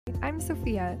I'm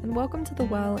Sophia, and welcome to the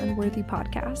Well and Worthy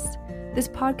podcast. This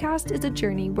podcast is a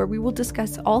journey where we will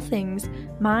discuss all things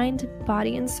mind,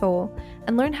 body, and soul,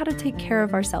 and learn how to take care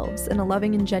of ourselves in a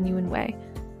loving and genuine way.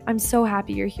 I'm so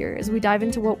happy you're here as we dive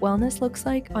into what wellness looks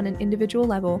like on an individual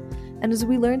level, and as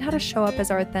we learn how to show up as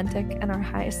our authentic and our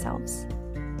highest selves.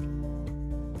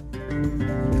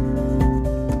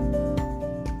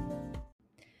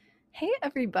 Hey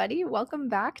everybody, welcome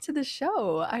back to the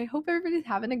show. I hope everybody's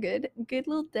having a good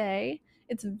little day.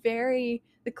 It's the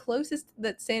closest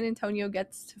that San Antonio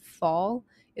gets to fall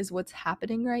is what's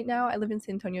happening right now. I live in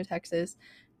San Antonio, Texas,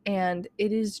 and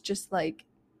it is just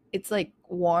it's like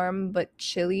warm but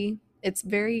chilly. It's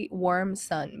very warm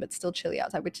sun but still chilly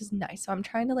outside, which is nice. So I'm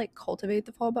trying to cultivate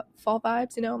the fall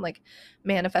vibes, I'm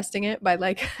manifesting it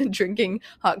by drinking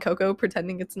hot cocoa,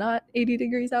 pretending it's not 80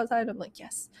 degrees outside. I'm like,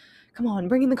 yes. Come on,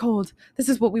 bring in the cold. This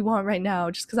is what we want right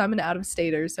now, just because I'm an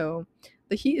out-of-stater, so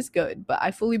the heat is good, but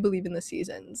I fully believe in the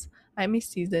seasons. I'm a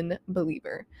season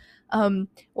believer.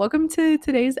 Welcome to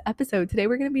today's episode. Today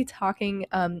we're going to be talking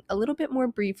a little bit more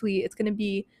briefly. It's going to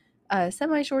be a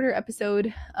semi-shorter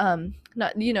episode,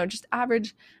 not just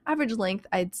average length,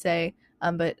 I'd say,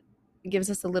 but it gives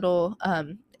us a little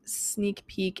sneak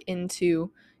peek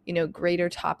into greater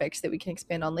topics that we can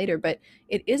expand on later. But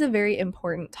it is a very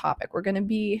important topic. We're going to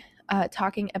be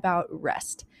talking about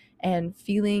rest and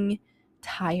feeling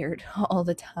tired all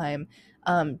the time,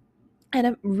 and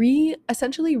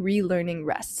essentially relearning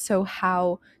rest. So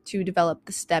how to develop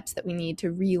the steps that we need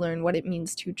to relearn what it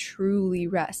means to truly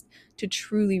rest, to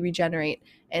truly regenerate,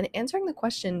 and answering the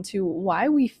question to why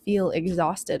we feel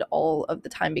exhausted all of the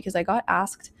time. Because I got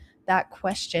asked that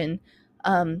question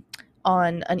on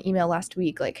an email last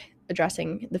week,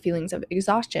 addressing the feelings of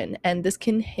exhaustion, and this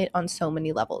can hit on so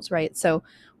many levels, right? So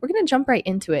we're going to jump right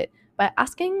into it by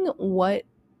asking what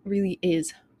really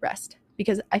is rest,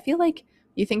 because I feel like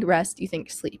you think rest, you think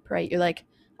sleep, right? You're like,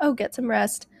 oh, get some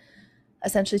rest.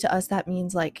 Essentially to us, that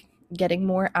means getting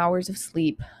more hours of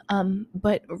sleep.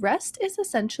 But rest is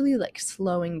essentially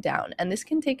slowing down, and this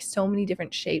can take so many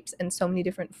different shapes and so many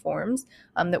different forms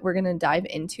that we're going to dive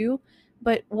into.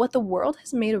 But what the world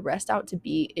has made a rest out to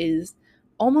be is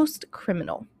almost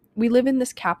criminal. We live in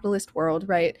this capitalist world,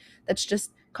 right? That's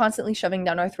just constantly shoving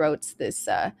down our throats this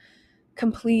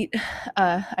complete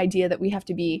idea that we have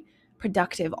to be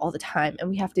productive all the time, and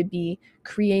we have to be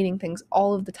creating things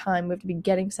all of the time. We have to be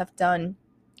getting stuff done.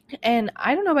 And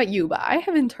I don't know about you, but I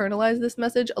have internalized this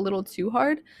message a little too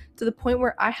hard, to the point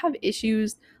where I have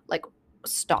issues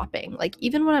stopping.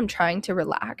 Even when I'm trying to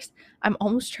relax, I'm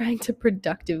almost trying to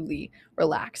productively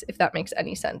relax, if that makes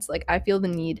any sense. I feel the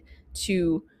need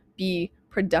to be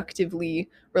productively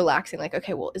relaxing.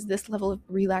 Okay, well, is this level of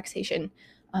relaxation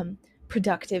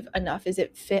productive enough? Is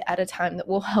it fit at a time that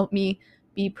will help me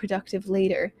be productive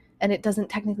later? And it doesn't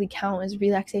technically count as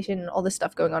relaxation and all this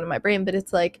stuff going on in my brain, but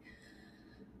it's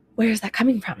where is that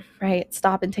coming from, right?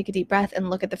 Stop and take a deep breath and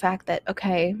look at the fact that,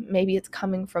 okay, maybe it's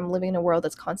coming from living in a world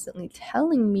that's constantly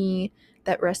telling me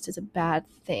that rest is a bad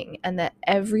thing, and that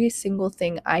every single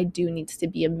thing I do needs to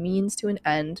be a means to an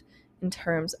end in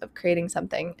terms of creating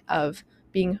something, of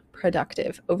being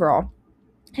productive overall.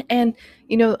 And,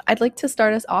 I'd like to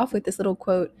start us off with this little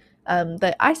quote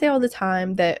that I say all the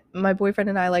time, that my boyfriend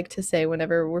and I like to say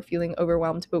whenever we're feeling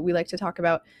overwhelmed, but we like to talk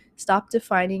about: stop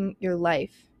defining your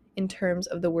life in terms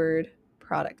of the word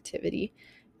productivity.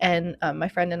 And my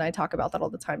friend and I talk about that all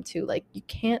the time too. You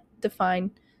can't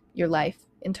define your life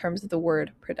in terms of the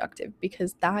word productive,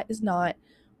 because that is not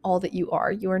all that you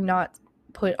are. You are not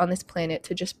put on this planet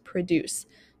to just produce.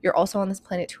 You're also on this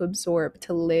planet to absorb,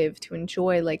 to live, to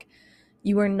enjoy.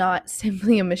 You are not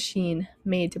simply a machine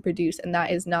made to produce, and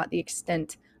that is not the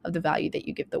extent of the value that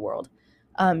you give the world.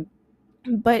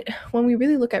 But when we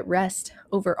really look at rest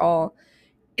overall,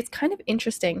 it's kind of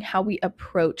interesting how we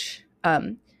approach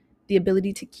the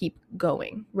ability to keep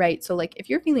going, right? So if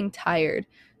you're feeling tired,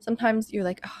 sometimes you're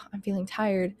like, oh, I'm feeling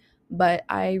tired, but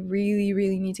I really,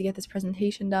 really need to get this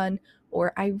presentation done,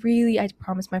 or I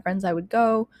promised my friends I would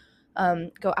go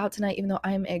out tonight even though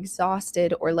I am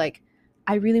exhausted, or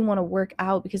I really want to work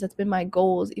out because that's been my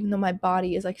goals, even though my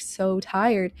body is so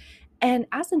tired. And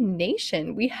as a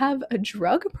nation, we have a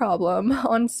drug problem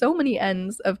on so many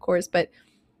ends, of course, but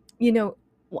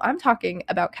I'm talking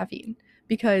about caffeine,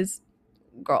 because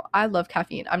girl, I love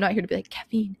caffeine. I'm not here to be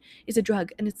caffeine is a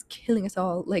drug and it's killing us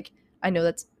all. I know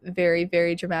that's very,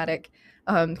 very dramatic.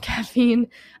 Caffeine,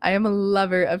 I am a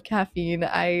lover of caffeine.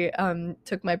 I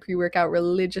took my pre-workout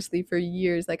religiously for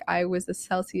years. I was a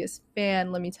Celsius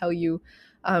fan, let me tell you,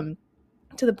 to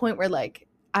the point where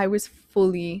I was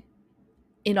fully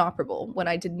inoperable when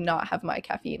I did not have my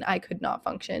caffeine. I could not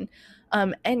function.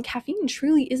 And caffeine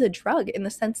truly is a drug in the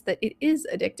sense that it is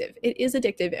addictive. It is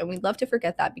addictive, and we love to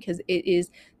forget that because it is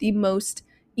the most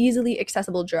easily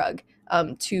accessible drug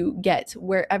to get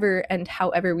wherever and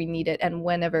however we need it and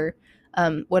whenever,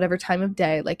 whatever time of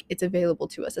day, like it's available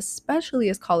to us, especially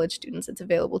as college students, it's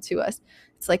available to us.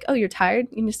 It's like, oh, you're tired,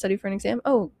 you need to study for an exam.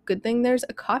 Oh, good thing there's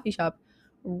a coffee shop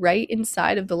right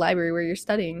inside of the library where you're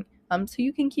studying, so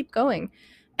you can keep going.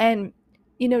 And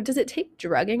does it take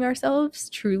drugging ourselves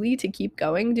truly to keep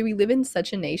going? Do we live in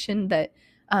such a nation that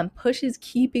pushes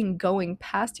keeping going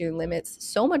past your limits,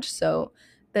 so much so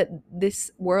that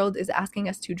this world is asking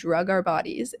us to drug our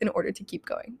bodies in order to keep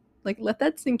going? Like, let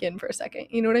that sink in for a second.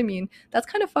 You know what I mean? That's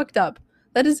kind of fucked up.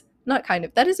 That is not kind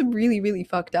of, that is really, really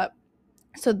fucked up.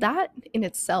 So that in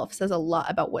itself says a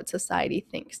lot about what society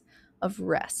thinks of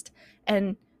rest.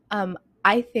 And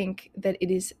I think that it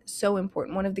is so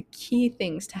important. One of the key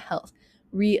things to health,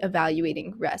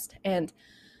 reevaluating rest and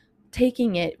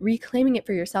taking it, reclaiming it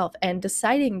for yourself, and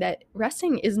deciding that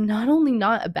resting is not only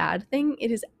not a bad thing,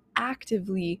 it is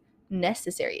actively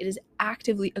necessary. It is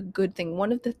actively a good thing.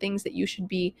 One of the things that you should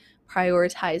be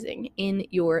prioritizing in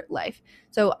your life.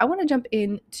 So I want to jump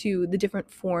into the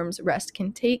different forms rest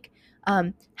can take,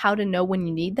 how to know when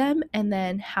you need them, and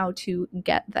then how to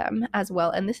get them as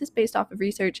well. And this is based off of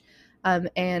research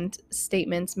and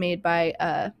statements made by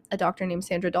a doctor named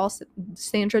Sandra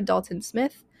Dalton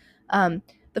Smith.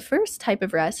 The first type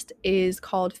of rest is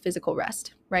called physical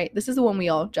rest, right? This is the one we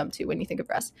all jump to when you think of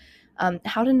rest.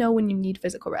 How to know when you need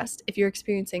physical rest. If you're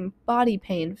experiencing body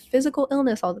pain, physical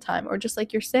illness all the time, or just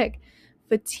like you're sick,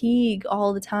 fatigue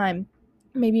all the time,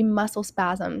 maybe muscle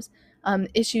spasms,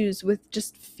 issues with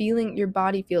just feeling your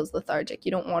body feels lethargic.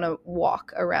 You don't want to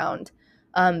walk around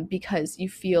because you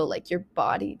feel like your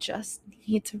body just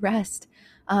needs rest.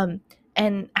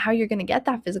 And how you're going to get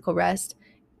that physical rest,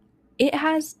 it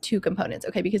has two components,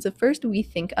 okay? Because the first we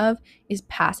think of is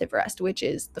passive rest, which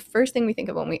is the first thing we think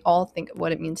of when we all think of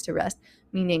what it means to rest,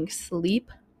 meaning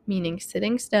sleep, meaning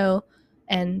sitting still,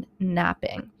 and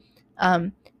napping.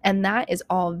 And that is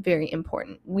all very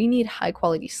important. We need high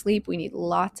quality sleep, we need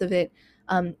lots of it.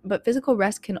 But physical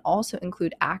rest can also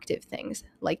include active things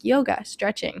like yoga,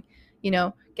 stretching,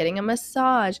 getting a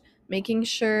massage, making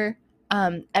sure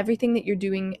everything that you're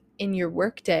doing in your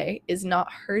workday is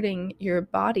not hurting your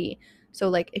body. So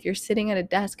like if you're sitting at a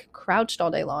desk crouched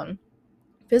all day long,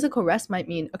 physical rest might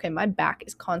mean, okay, my back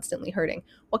is constantly hurting.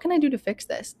 What can I do to fix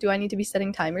this? Do I need to be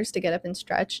setting timers to get up and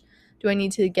stretch? Do I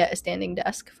need to get a standing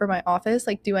desk for my office?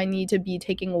 Like, do I need to be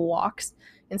taking walks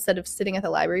instead of sitting at the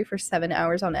library for 7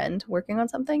 hours on end working on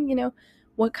something?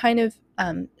 What kind of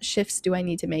shifts do I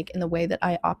need to make in the way that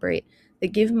I operate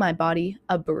that give my body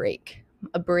a break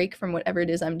from whatever it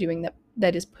is I'm doing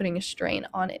that is putting a strain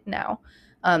on it now?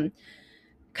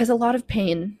 Because a lot of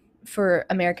pain for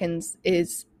Americans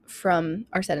is from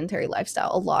our sedentary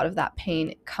lifestyle. A lot of that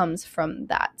pain comes from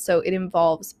that. So it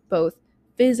involves both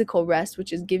physical rest,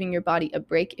 which is giving your body a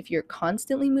break if you're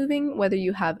constantly moving, whether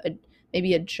you have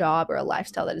maybe a job or a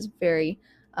lifestyle that is very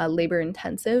labor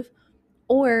intensive,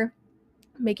 or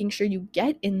making sure you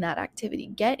get in that activity,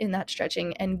 get in that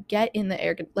stretching, and get in the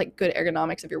good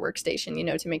ergonomics of your workstation,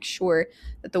 to make sure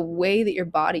that the way that your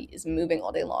body is moving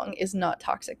all day long is not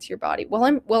toxic to your body. While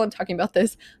I'm talking about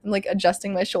this, I'm like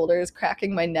adjusting my shoulders,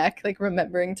 cracking my neck, like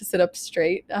remembering to sit up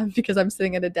straight because I'm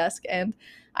sitting at a desk and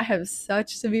I have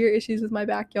such severe issues with my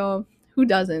back, y'all. Who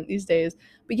doesn't these days?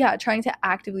 But yeah, trying to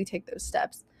actively take those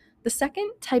steps. The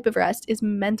second type of rest is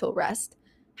mental rest.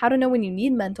 How to know when you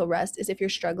need mental rest is if you're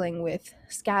struggling with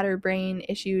scatterbrain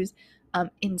issues,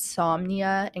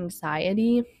 insomnia,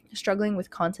 anxiety, struggling with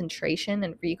concentration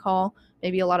and recall,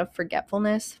 maybe a lot of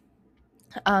forgetfulness,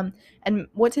 and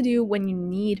what to do when you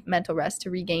need mental rest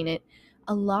to regain it.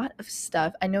 A lot of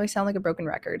stuff. I know I sound like a broken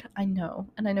record. I know.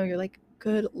 And I know you're like,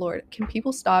 good Lord, can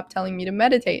people stop telling me to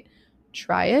meditate?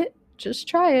 Try it. Just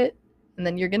try it. And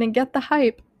then you're going to get the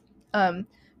hype.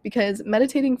 Because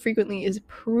meditating frequently is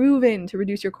proven to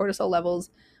reduce your cortisol levels,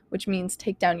 which means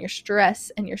take down your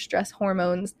stress and your stress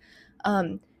hormones.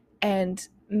 And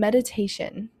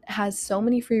meditation has so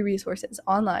many free resources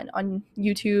online, on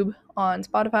YouTube, on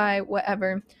Spotify,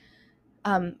 whatever,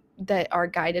 that are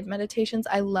guided meditations.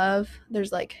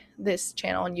 There's like this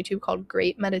channel on YouTube called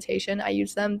Great Meditation. I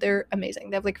use them. They're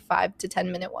amazing. They have like 5 to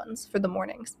 10 minute ones for the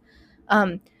mornings.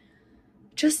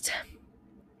 Just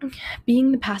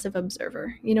being the passive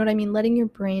observer, you know what I mean? Letting your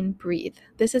brain breathe.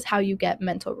 This is how you get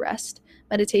mental rest.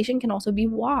 Meditation can also be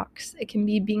walks. It can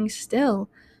be being still.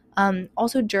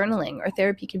 Also journaling or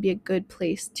therapy can be a good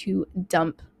place to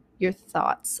dump your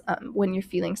thoughts when you're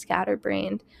feeling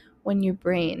scatterbrained, when your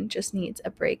brain just needs a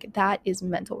break. That is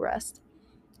mental rest.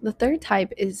 The third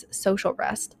type is social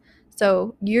rest.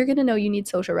 So you're going to know you need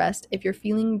social rest if you're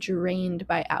feeling drained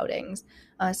by outings.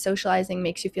 Socializing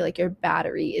makes you feel like your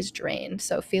battery is drained.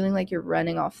 So feeling like you're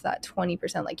running off that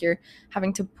 20%, like you're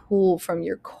having to pull from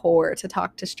your core to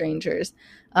talk to strangers,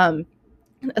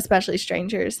 especially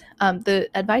strangers. The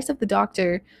advice of the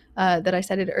doctor that I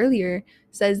cited earlier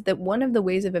says that one of the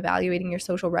ways of evaluating your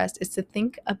social rest is to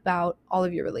think about all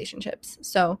of your relationships.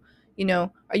 So,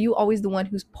 are you always the one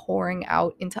who's pouring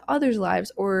out into others'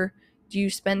 lives, or do you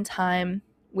spend time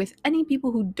with any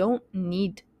people who don't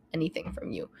need anything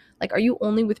from you? Like, are you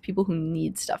only with people who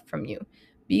need stuff from you?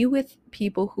 Be with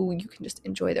people who you can just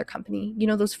enjoy their company.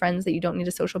 Those friends that you don't need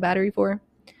a social battery for?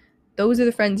 Those are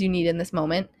the friends you need in this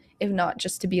moment, if not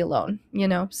just to be alone,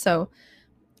 So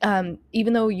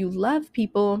even though you love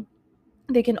people,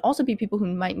 they can also be people who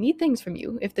might need things from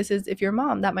you. If you're a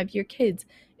mom, that might be your kids.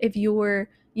 If you're,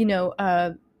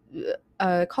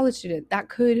 a college student, that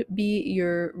could be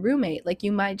your roommate. Like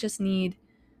you might just need,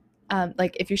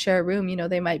 like if you share a room,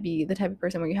 they might be the type of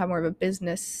person where you have more of a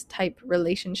business type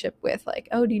relationship with, like,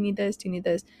 oh, do you need this? Do you need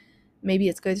this? Maybe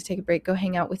it's good to take a break, go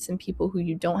hang out with some people who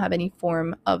you don't have any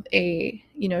form of a,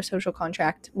 social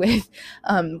contract with,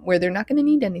 where they're not going to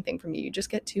need anything from you. You just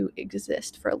get to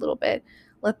exist for a little bit.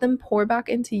 Let them pour back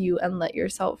into you and let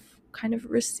yourself kind of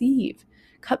receive.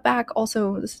 Cut back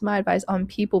also, this is my advice on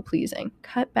people pleasing.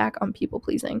 Cut back on people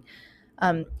pleasing.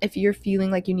 If you're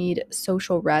feeling like you need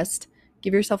social rest,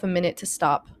 give yourself a minute to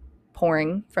stop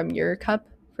pouring from your cup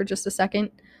for just a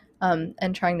second,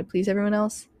 and trying to please everyone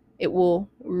else. It will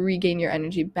regain your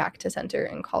energy back to center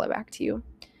and call it back to you.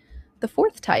 The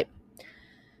fourth type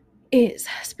is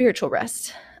spiritual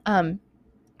rest. And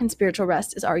spiritual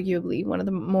rest is arguably one of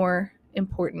the more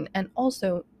important and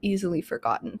also easily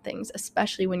forgotten things,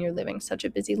 especially when you're living such a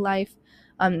busy life.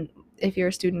 If you're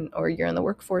a student or you're in the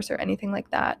workforce or anything like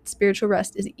that, spiritual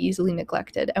rest is easily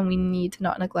neglected, and we need to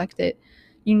not neglect it.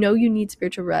 You need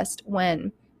spiritual rest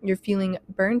when you're feeling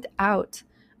burnt out,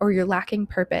 or you're lacking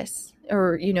purpose,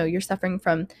 or you're suffering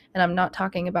from, and I'm not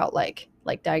talking about like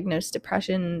diagnosed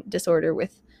depression disorder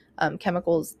with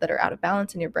chemicals that are out of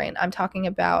balance in your brain. I'm talking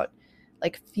about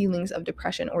like feelings of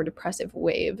depression or depressive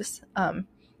waves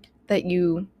that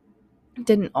you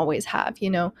didn't always have.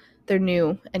 They're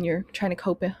new and you're trying to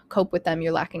cope with them.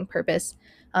 You're lacking purpose.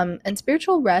 And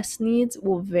spiritual rest needs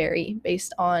will vary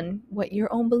based on what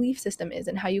your own belief system is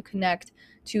and how you connect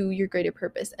to your greater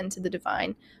purpose and to the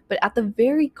divine. But at the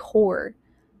very core,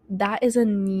 that is a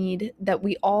need that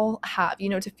we all have,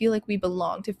 to feel like we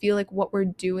belong, to feel like what we're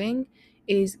doing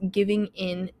is giving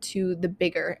in to the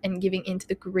bigger and giving into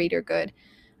the greater good.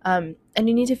 And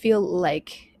you need to feel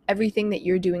like everything that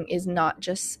you're doing is not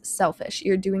just selfish.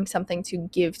 You're doing something to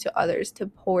give to others, to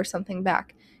pour something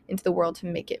back into the world to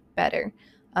make it better.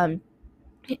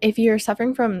 If you're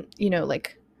suffering from,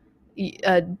 like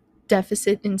a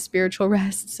deficit in spiritual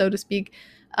rest, so to speak,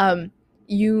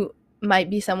 you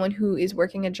might be someone who is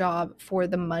working a job for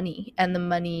the money, and the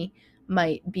money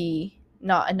might be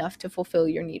not enough to fulfill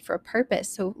your need for a purpose.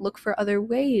 So look for other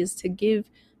ways to give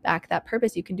back that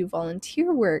purpose. You can do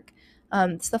volunteer work,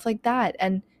 stuff like that.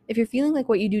 And if you're feeling like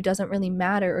what you do doesn't really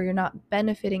matter, or you're not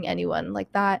benefiting anyone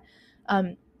like that,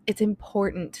 it's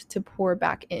important to pour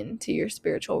back into your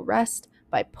spiritual rest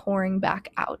by pouring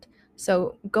back out.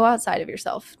 So go outside of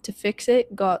yourself. To fix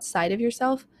it, go outside of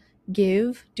yourself,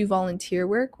 do volunteer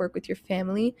work with your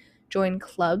family, join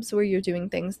clubs where you're doing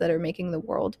things that are making the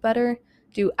world better,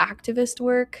 do activist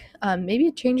work,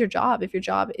 maybe change your job if your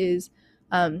job is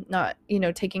not,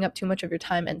 taking up too much of your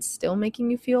time and still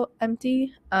making you feel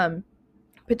empty.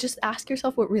 But just ask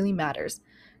yourself what really matters.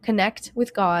 Connect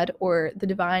with God or the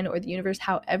divine or the universe,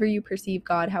 however you perceive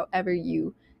God, however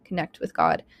you connect with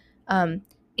God,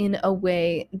 in a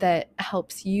way that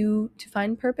helps you to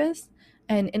find purpose,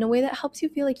 and in a way that helps you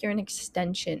feel like you're an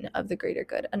extension of the greater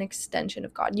good, an extension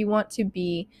of God. You want to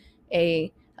be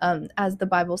as the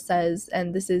Bible says,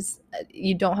 and this is,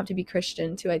 you don't have to be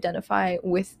Christian to identify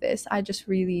with this. I just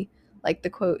really like the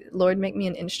quote, Lord, make me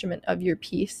an instrument of your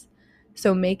peace.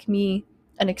 So make me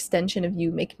an extension of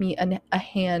you, make me a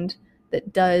hand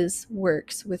that does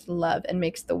works with love and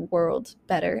makes the world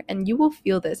better. And you will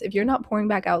feel this if you're not pouring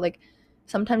back out. Like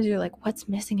sometimes you're like, what's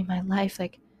missing in my life?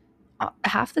 Like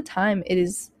half the time it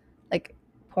is like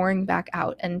pouring back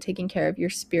out and taking care of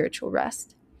your spiritual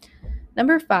rest.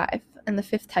 Number 5, and the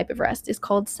 5th type of rest, is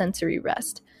called sensory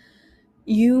rest.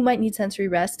 You might need sensory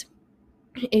rest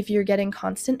if you're getting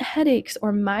constant headaches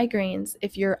or migraines,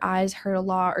 if your eyes hurt a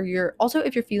lot, or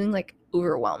if you're feeling like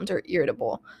overwhelmed or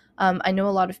irritable. I know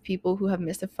a lot of people who have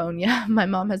misophonia. My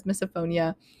mom has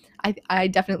misophonia. I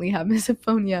definitely have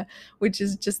misophonia, which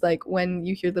is just like when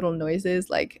you hear little noises,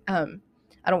 like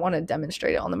I don't want to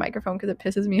demonstrate it on the microphone because it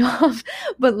pisses me off,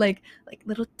 but like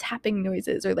little tapping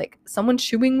noises, or like someone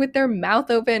chewing with their mouth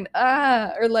open,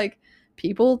 or like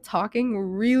people talking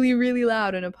really, really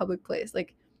loud in a public place,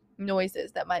 like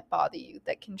noises that might bother you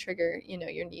that can trigger,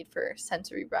 your need for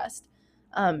sensory rest.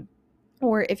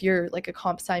 Or if you're like a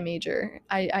comp sci major,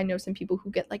 I know some people who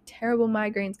get like terrible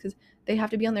migraines because they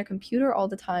have to be on their computer all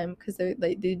the time because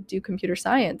they do computer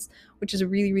science, which is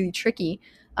really, really tricky.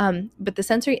 But the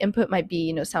sensory input might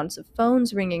be, sounds of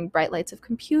phones ringing, bright lights of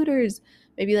computers,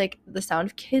 maybe like the sound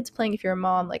of kids playing if you're a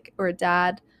mom, like, or a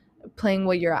dad playing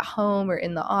while you're at home or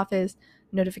in the office,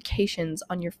 notifications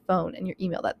on your phone and your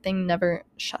email. That thing never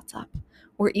shuts up.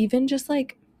 Or even just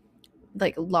like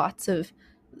lots of,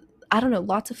 I don't know,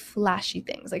 lots of flashy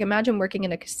things. Like imagine working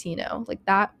in a casino. Like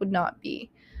that would not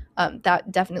be,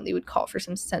 that definitely would call for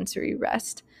some sensory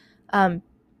rest.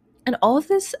 And all of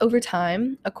this over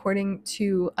time, according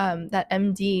to that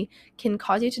MD, can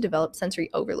cause you to develop sensory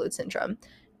overload syndrome.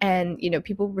 And,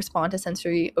 people respond to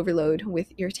sensory overload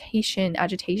with irritation,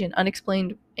 agitation,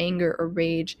 unexplained anger or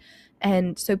rage.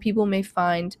 And so people may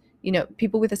find,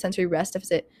 people with a sensory rest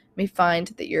deficit may find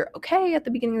that you're okay at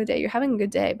the beginning of the day, you're having a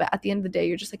good day, but at the end of the day,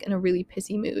 you're just like in a really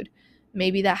pissy mood.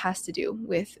 Maybe that has to do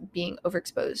with being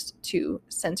overexposed to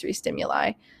sensory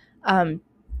stimuli.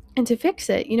 And to fix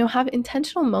it, have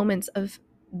intentional moments of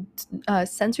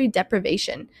sensory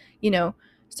deprivation,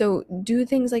 so do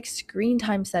things like screen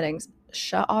time settings,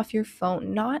 shut off your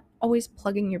phone, not always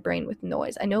plugging your brain with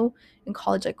noise. I know in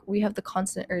college, like we have the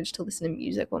constant urge to listen to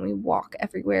music when we walk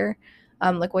everywhere,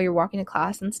 like while you're walking to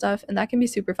class and stuff, and that can be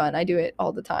super fun. I do it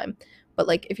all the time. But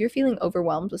like if you're feeling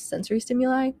overwhelmed with sensory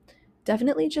stimuli,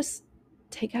 definitely just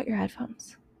take out your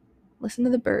headphones, listen to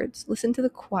the birds, listen to the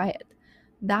quiet.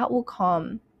 That will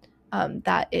calm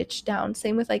that itch down.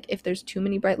 Same with like if there's too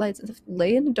many bright lights,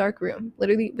 lay in a dark room,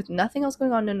 literally with nothing else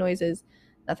going on, no noises,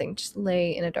 nothing, just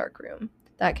lay in a dark room.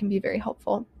 That can be very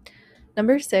helpful.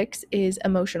 Number 6 is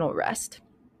emotional rest.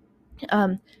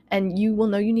 And you will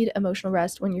know you need emotional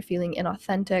rest when you're feeling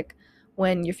inauthentic,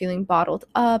 when you're feeling bottled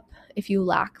up, if you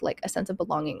lack like a sense of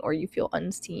belonging, or you feel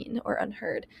unseen or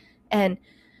unheard. And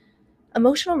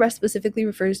emotional rest specifically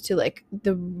refers to like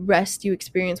the rest you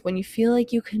experience when you feel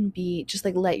like you can be just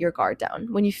like let your guard down,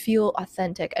 when you feel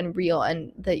authentic and real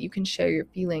and that you can share your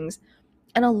feelings.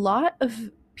 And a lot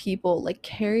of people like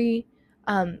carry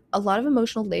a lot of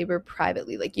emotional labor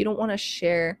privately. Like you don't want to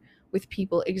share with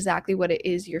people exactly what it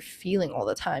is you're feeling all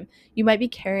the time. You might be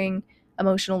carrying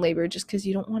emotional labor just because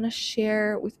you don't want to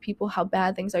share with people how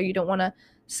bad things are. You don't want to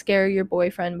scare your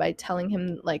boyfriend by telling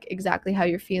him like exactly how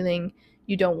you're feeling.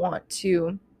 You don't want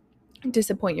to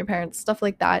disappoint your parents, stuff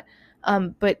like that.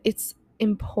 But it's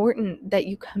important that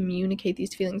you communicate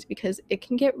these feelings because it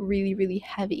can get really, really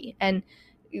heavy. And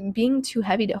being too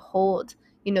heavy to hold,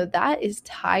 that is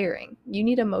tiring. You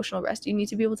need emotional rest. You need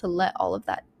to be able to let all of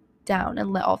that down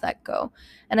and let all of that go.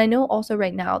 And I know also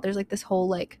right now there's like this whole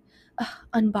like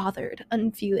unbothered,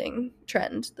 unfeeling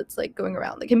trend that's like going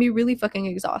around. That can be really fucking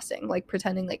exhausting, like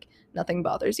pretending like nothing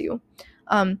bothers you.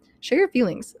 Share your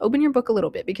feelings, open your book a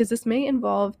little bit, because this may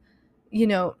involve,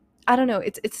 I don't know,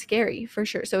 it's scary for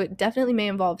sure. So it definitely may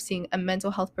involve seeing a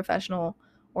mental health professional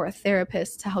or a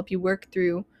therapist to help you work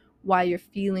through why you're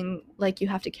feeling like you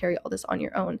have to carry all this on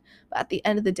your own. But at the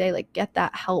end of the day, like get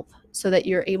that help so that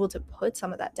you're able to put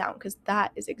some of that down, because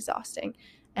that is exhausting.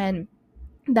 And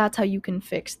that's how you can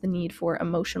fix the need for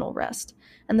emotional rest.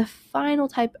 And the final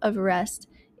type of rest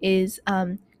is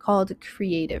called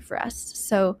creative rest.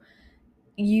 So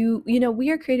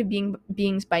we are creative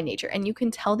beings by nature, and you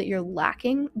can tell that you're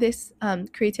lacking this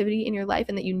creativity in your life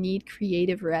and that you need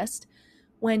creative rest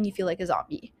when you feel like a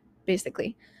zombie,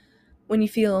 basically. When you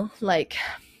feel like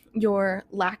you're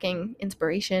lacking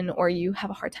inspiration, or you have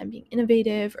a hard time being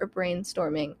innovative or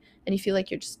brainstorming, and you feel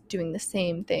like you're just doing the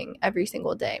same thing every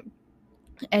single day.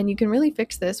 And you can really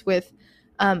fix this with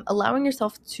allowing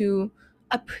yourself to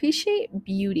appreciate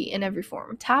beauty in every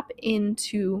form. Tap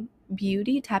into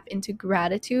beauty, tap into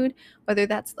gratitude, whether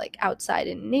that's like outside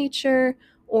in nature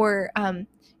or,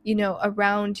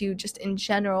 around you just in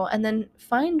general. And then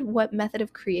find what method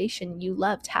of creation you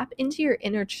love. Tap into your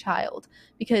inner child,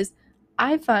 because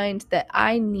I find that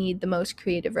I need the most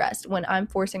creative rest when I'm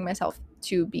forcing myself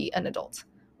to be an adult,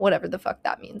 whatever the fuck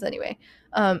that means anyway.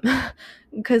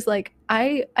 Because like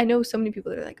I know so many people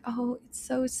that are like, oh, it's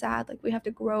so sad, like we have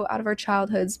to grow out of our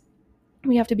childhoods,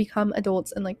 we have to become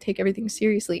adults and like take everything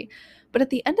seriously. But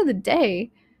at the end of the day,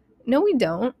 no, we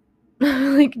don't.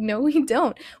 Like, no, we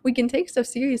don't. We can take stuff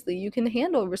seriously. You can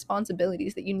handle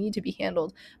responsibilities that you need to be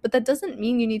handled, but that doesn't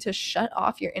mean you need to shut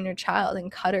off your inner child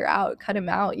and cut him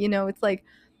out. It's like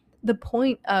the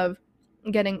point of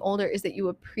getting older is that you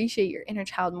appreciate your inner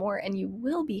child more, and you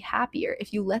will be happier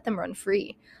if you let them run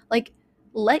free. Like,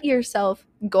 let yourself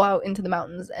go out into the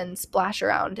mountains and splash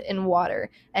around in water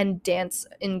and dance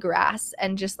in grass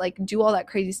and just like do all that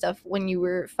crazy stuff when you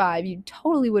were 5. You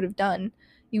totally would have done.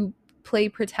 You play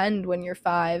pretend when you're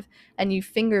 5, and you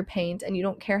finger paint, and you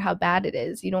don't care how bad it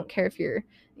is. You don't care if your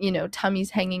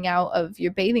tummy's hanging out of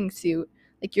your bathing suit.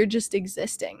 Like, you're just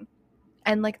existing.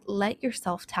 And like, let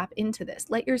yourself tap into this.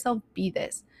 Let yourself be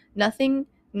this. Nothing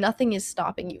is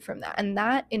stopping you from that. And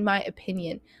that, in my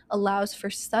opinion, allows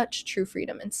for such true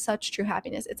freedom and such true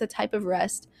happiness. It's a type of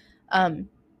rest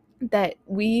that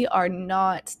we are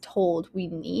not told we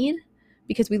need,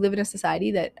 because we live in a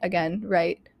society that, again,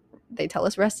 right, they tell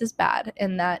us rest is bad,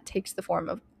 and that takes the form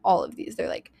of all of these. They're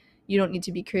like, you don't need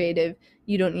to be creative,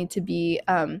 you don't need to be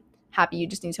happy, you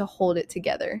just need to hold it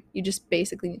together. You just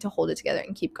basically need to hold it together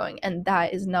and keep going. And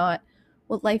that is not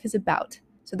what life is about.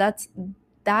 So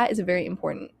that is a very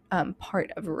important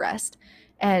part of rest.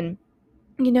 And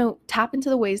tap into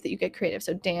the ways that you get creative.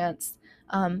 So dance,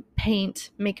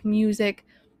 paint, make music,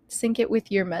 sync it with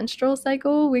your menstrual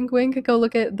cycle. Wink wink. Go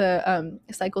look at the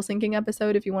cycle syncing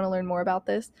episode if you want to learn more about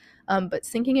this. But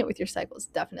syncing it with your cycle is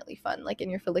definitely fun. Like, in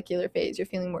your follicular phase, you're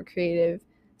feeling more creative,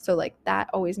 so like that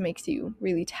always makes you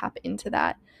really tap into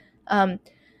that. And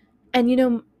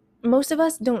most of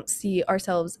us don't see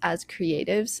ourselves as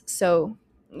creatives, so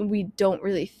we don't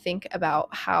really think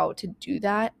about how to do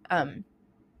that,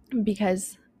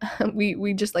 because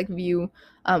we just like view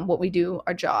what we do,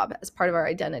 our job, as part of our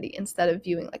identity, instead of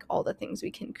viewing like all the things we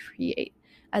can create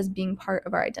as being part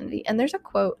of our identity. And there's a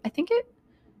quote, I think it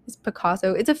is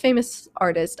Picasso. It's a famous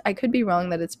artist. I could be wrong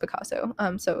that it's Picasso.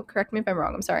 So correct me if I'm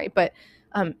wrong. I'm sorry. But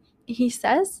he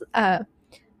says,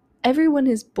 everyone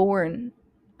is born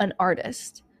an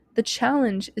artist. The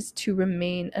challenge is to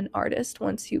remain an artist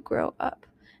once you grow up.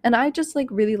 And I just like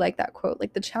really like that quote.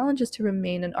 Like, the challenge is to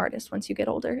remain an artist once you get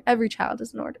older. Every child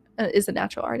is a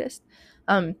natural artist.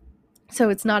 So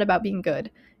it's not about being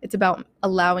good. It's about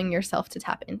allowing yourself to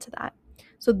tap into that.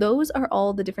 So those are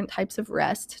all the different types of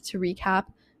rest. To recap: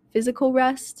 physical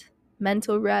rest,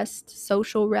 mental rest,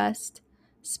 social rest,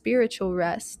 spiritual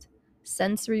rest,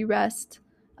 sensory rest,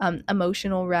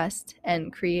 emotional rest,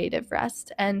 and creative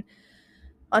rest. And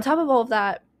on top of all of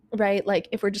that, right, like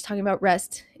if we're just talking about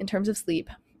rest in terms of sleep,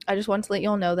 I just want to let you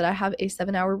all know that I have a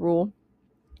 7-hour rule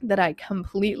that I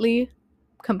completely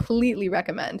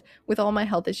recommend. With all my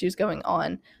health issues going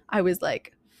on, I was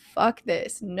like, fuck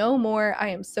this, no more. I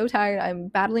am so tired. I'm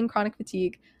battling chronic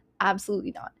fatigue.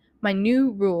 Absolutely not. My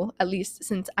new rule, at least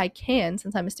since I'm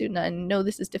a student, I know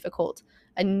this is difficult.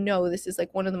 I know this is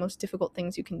like one of the most difficult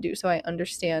things you can do. So I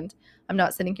understand. I'm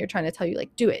not sitting here trying to tell you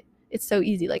like, do it. It's so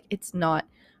easy. Like, it's not.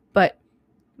 But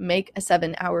make a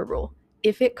 7-hour rule.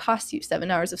 If it costs you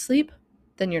 7 hours of sleep,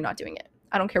 then you're not doing it.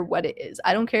 I don't care what it is.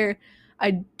 I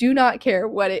do not care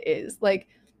what it is. Like,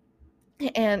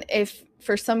 and if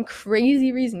for some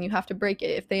crazy reason you have to break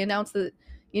it, if they announce that,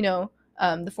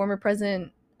 the former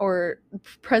president or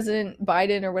President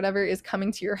Biden or whatever is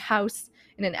coming to your house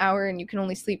in an hour and you can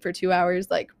only sleep for 2 hours,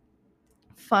 like,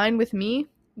 fine with me.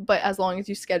 But as long as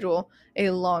you schedule a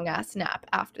long ass nap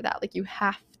after that, like, you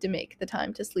have to make the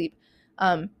time to sleep.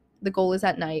 The goal is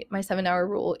at night. My 7-hour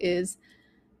rule is,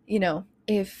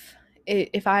 if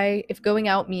going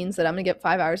out means that I'm gonna get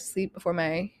 5 hours of sleep before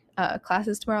my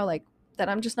classes tomorrow, like, then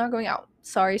I'm just not going out.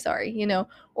 Sorry.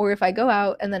 Or if I go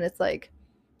out and then it's like,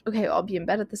 okay, I'll be in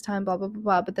bed at this time, blah blah blah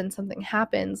blah, but then something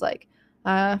happens, like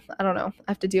I don't know,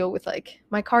 I have to deal with like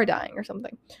my car dying or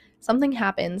something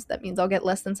happens that means I'll get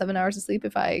less than 7 hours of sleep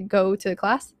if I go to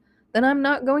class, then I'm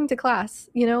not going to class.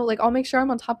 Like, I'll make sure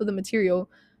I'm on top of the material,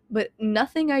 but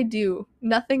nothing I do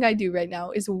right now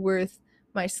is worth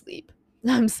my sleep.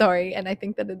 I'm sorry. And I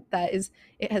think that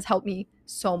it has helped me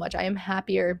so much. I am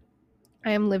happier.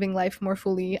 I am living life more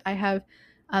fully. I have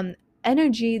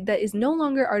energy that is no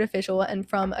longer artificial and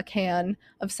from a can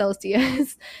of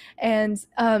Celsius. And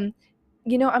I'm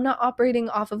not operating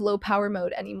off of low power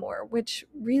mode anymore, which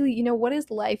really, what is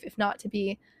life if not to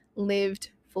be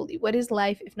lived fully? What is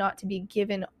life if not to be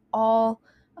given all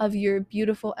of your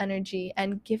beautiful energy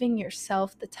and giving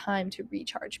yourself the time to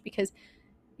recharge? Because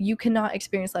you cannot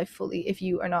experience life fully if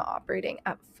you are not operating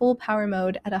at full power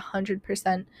mode at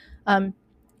 100%.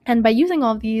 And by using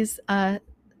all these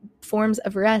forms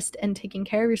of rest and taking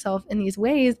care of yourself in these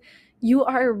ways, you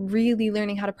are really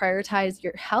learning how to prioritize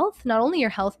your health, not only your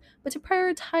health, but to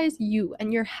prioritize you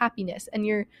and your happiness and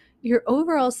your your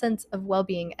overall sense of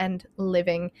well-being and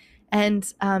living.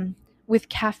 And with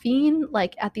caffeine,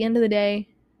 like at the end of the day,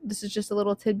 this is just a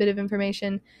little tidbit of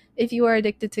information. If you are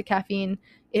addicted to caffeine,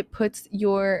 it puts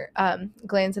your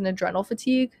glands in adrenal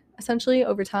fatigue essentially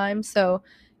over time. So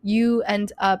you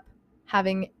end up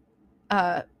having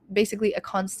basically a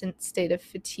constant state of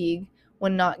fatigue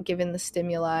when not given the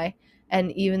stimuli.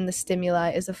 And even the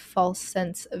stimuli is a false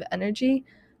sense of energy.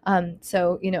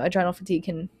 So, adrenal fatigue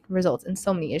can result in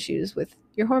so many issues with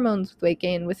your hormones, with weight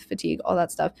gain, with fatigue, all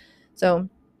that stuff. So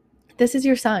this is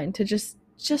your sign to just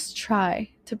try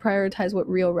to prioritize what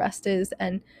real rest is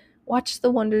and watch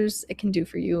the wonders it can do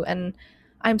for you. And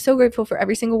I'm so grateful for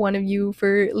every single one of you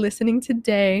for listening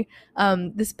today.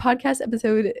 This podcast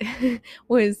episode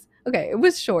was okay. It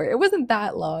was short. It wasn't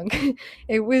that long.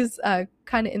 It was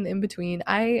kind of in between.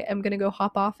 I am gonna go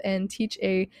hop off and teach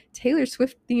a Taylor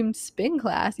Swift themed spin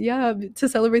class. Yeah, to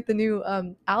celebrate the new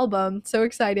album. So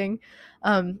exciting.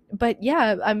 But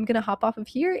yeah, I'm gonna hop off of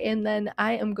here, and then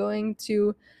I am going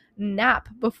to nap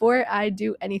before I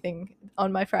do anything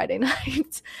on my Friday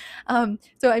night.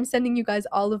 So I'm sending you guys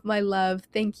all of my love.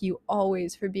 Thank you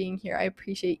always for being here. I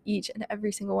appreciate each and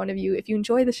every single one of you. If you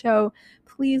enjoy the show,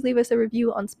 please leave us a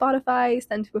review on Spotify,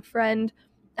 send to a friend,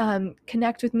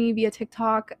 connect with me via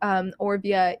TikTok or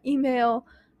via email.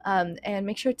 And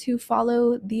make sure to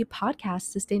follow the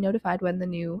podcast to stay notified when the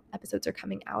new episodes are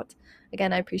coming out.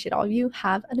 Again, I appreciate all of you.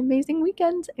 Have an amazing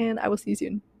weekend, and I will see you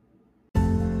soon.